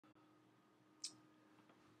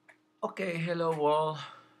Okay, hello all.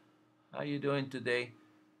 How you doing today?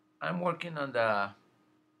 I'm working on the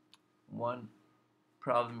one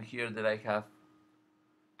problem here that I have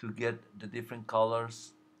to get the different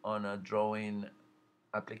colors on a drawing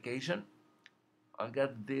application. I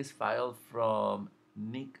got this file from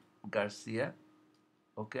Nick Garcia,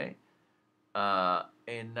 okay?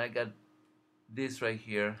 And I got this right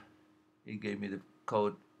here. He gave me the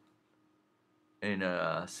code in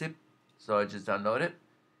a zip, so I just download it.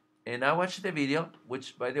 And I watched the video,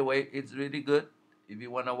 which by the way, it's really good. If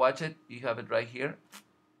you want to watch it, you have it right here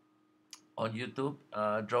on YouTube.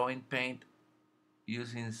 Drawing paint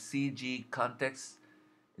using CG context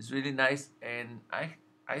is really nice, and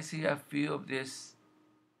I see a few of these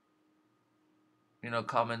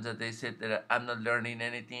comments that they said that I'm not learning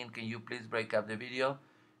anything. Can you please break up the video?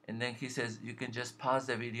 And then he says you can just pause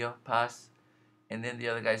the video, pause, and then the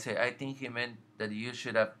other guy say I think he meant that you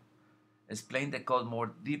should have explained the code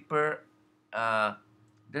more deeper. Uh,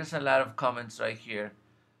 there's a lot of comments right here,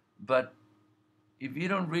 but if you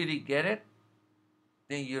don't really get it,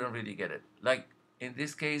 then you don't really get it. Like in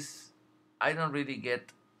this case, I don't really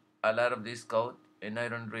get a lot of this code and I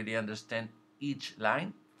don't really understand each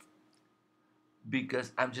line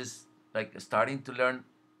because I'm just like starting to learn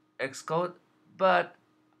Xcode, but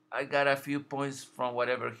I got a few points from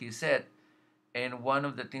whatever he said. And one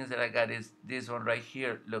of the things that I got is this one right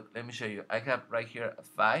here. Look, let me show you. I have right here a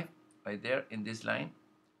 5 right there in this line,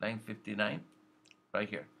 line 59, right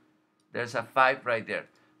here. There's a 5 right there.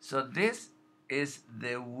 So this is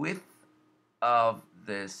the width of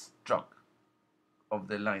the stroke of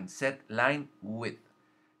the line, set line width.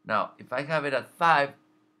 Now, if I have it at 5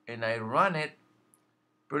 and I run it,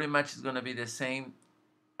 pretty much it's going to be the same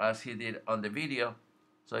as he did on the video.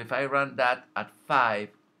 So if I run that at 5,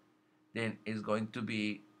 then it's going to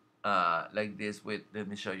be like this with, let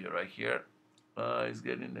me show you right here. It's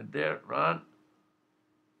getting it there, run.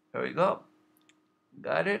 There we go.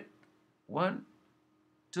 Got it. 1,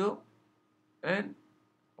 2, and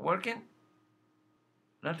working.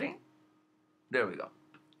 Nothing. There we go.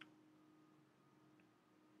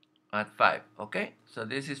 At 5, okay? So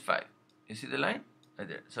this is 5. You see the line? Right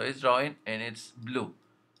there. So it's drawing and it's blue,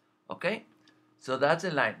 okay? So that's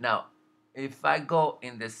a line. Now, if I go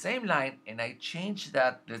in the same line and I change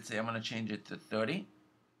that, let's say I'm going to change it to 30,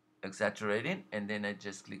 exaggerating, and then I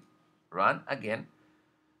just click run again.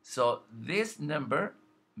 So this number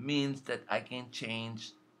means that I can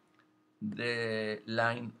change the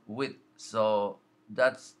line width. So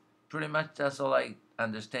that's pretty much that's all I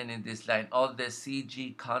understand in this line. All the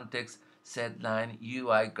CG context, set line,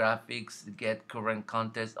 UI graphics, get current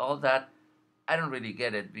context, all that I don't really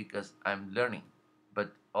get it because I'm learning.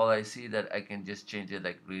 But all I see that I can just change it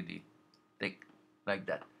like really thick like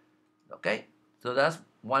that. Okay? So that's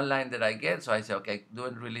one line that I get. So I say, okay, do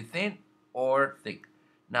it really thin or thick.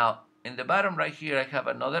 Now, in the bottom right here, I have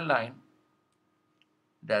another line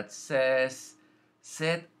that says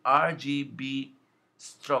set RGB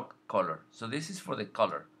stroke color. So this is for the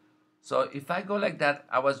color. So if I go like that,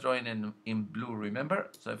 I was drawing in blue, remember?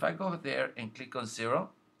 So if I go there and click on 0,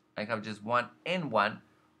 I have just 1 and 1,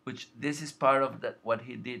 which this is part of what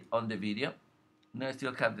he did on the video. Now I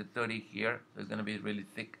still have the 30 here, so it's going to be really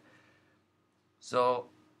thick. So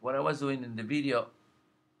what I was doing in the video,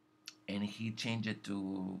 and he changed it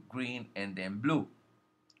to green and then blue,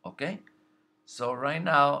 okay? So right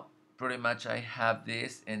now, pretty much I have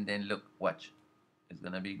this, and then look, watch. It's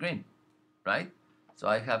going to be green, right? So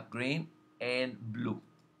I have green and blue.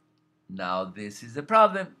 Now this is the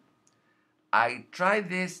problem. I tried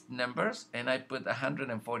these numbers and I put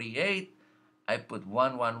 148, I put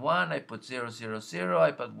 111, I put 000,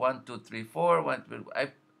 I put 1234, 1, 2,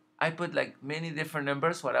 I put like many different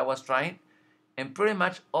numbers what I was trying, and pretty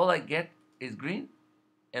much all I get is green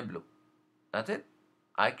and blue. That's it.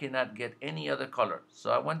 I cannot get any other color.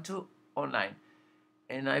 So I went to online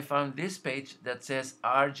and I found this page that says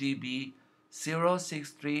RGB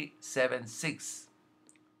 06376.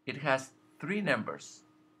 It has three numbers.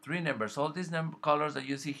 All these colors that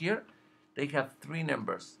you see here, they have three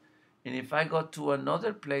numbers. And if I go to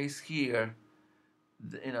another place here,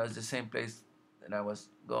 it's the same place that I was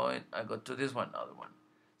going. I go to this one, another one.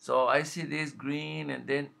 So I see this green,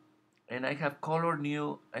 and I have color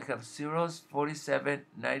new. I have zeros, 47,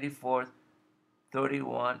 94,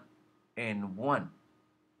 31, and 1.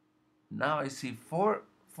 Now I see four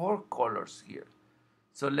colors here.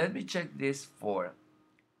 So let me check this 4.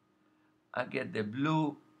 I get the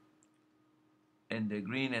blue and the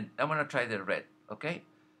green, and I'm gonna try the red, okay?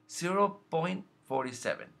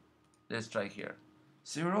 0.47. Let's try here.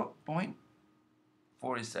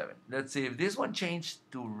 0.47. Let's see if this one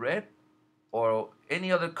changed to red. or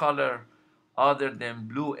any other color other than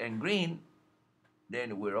blue and green,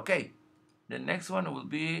 then we're okay. The next one will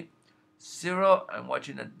be 0. I'm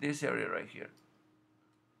watching at this area right here.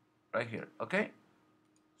 Right here, okay?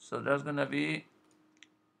 So that's gonna be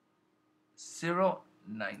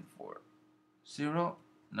 094.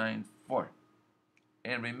 094.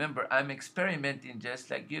 And remember, I'm experimenting just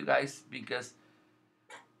like you guys, because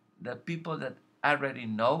the people that already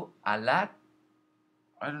know a lot,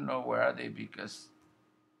 I don't know where are they, because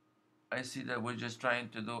I see that we're just trying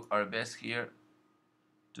to do our best here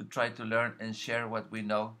to try to learn and share what we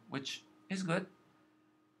know, which is good.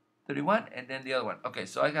 31 and then the other one. Okay,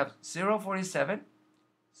 so I have 047,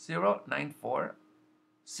 094,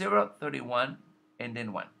 031, and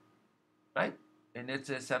then 1, right? And it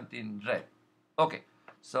says something red. Okay,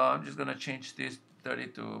 so I'm just gonna change this 30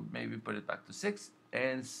 to maybe put it back to 6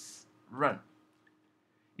 and run.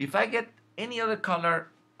 If I get any other color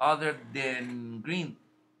other than green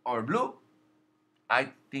or blue, I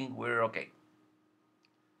think we're okay.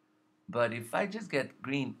 But if I just get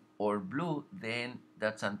green or blue, then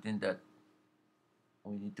that's something that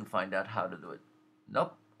we need to find out how to do it.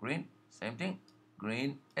 Nope, green, same thing.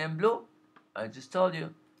 Green and blue, I just told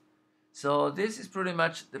you. So this is pretty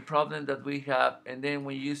much the problem that we have. And then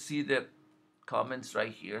when you see the comments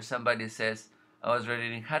right here, somebody says, I was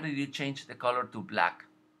reading, how did you change the color to black?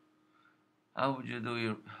 How would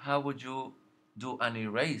you do an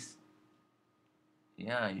erase?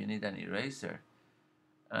 Yeah, you need an eraser.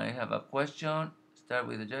 I have a question. Start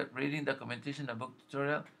with reading documentation, a book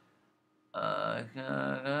tutorial.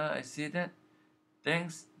 I see that.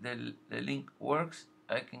 Thanks. The link works.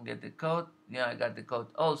 I can get the code. Yeah, I got the code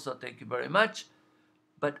also. Thank you very much.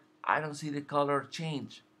 But I don't see the color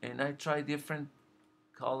change. And I try different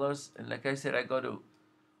colors. And like I said, I go to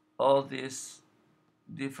all these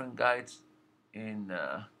different guides in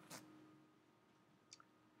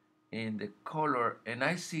the color, and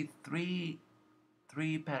I see three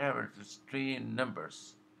parameters, 3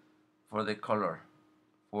 numbers for the color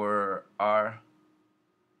for RGB.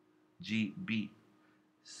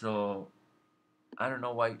 So I don't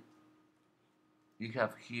know why you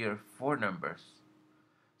have here 4 numbers.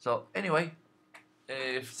 So anyway,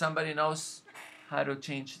 if somebody knows how to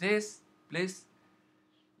change this, please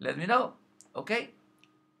let me know. Okay,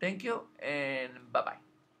 thank you and bye bye.